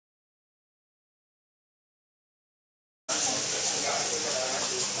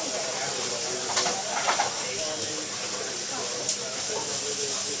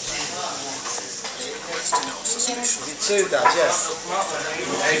Two, Dad, yeah.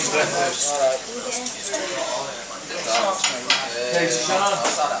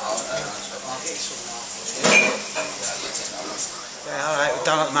 Yeah, alright, we're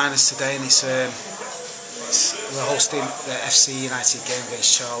down at the Miners today, and we're hosting the FC United game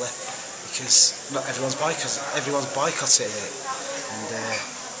against Chorley because not everyone's boycotting it, and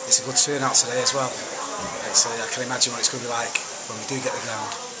it's a good turnout today as well. So I can imagine what it's going to be like when we do get the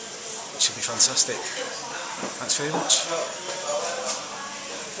ground. It should be fantastic. Thanks very much.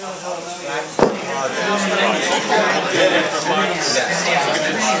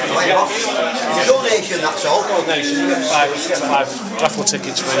 Donation, that's all. Donation, you get five raffle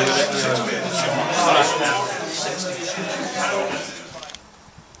tickets for you.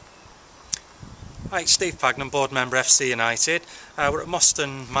 Hi, Steve Pagnam, board member FC United. We're at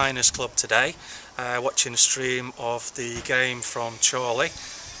Moston Miners Club today, watching a stream of the game from Chorley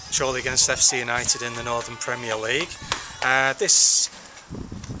against FC United in the Northern Premier League. This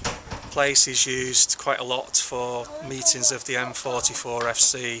place is used quite a lot for meetings of the M44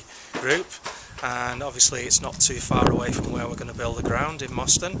 FC group, and obviously it's not too far away from where we're going to build a ground in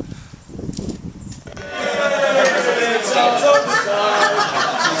Moston.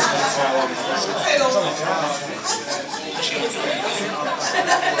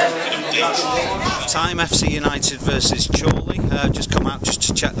 Time FC United versus Chorley. Just come out just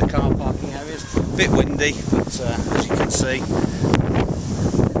to check the car parking areas. Bit windy, but as you can see,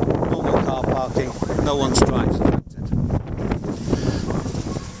 normal car parking, no one's strikes affected.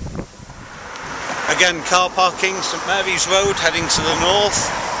 Again, car parking, St Mary's Road heading to the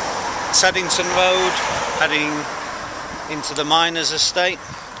north, Teddington Road heading into the Miners Estate,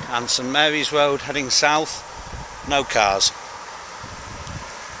 and St Mary's Road heading south, no cars.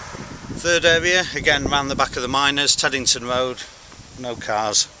 Third area, again round the back of the Miners, Teddington Road, no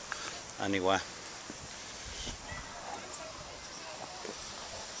cars anywhere.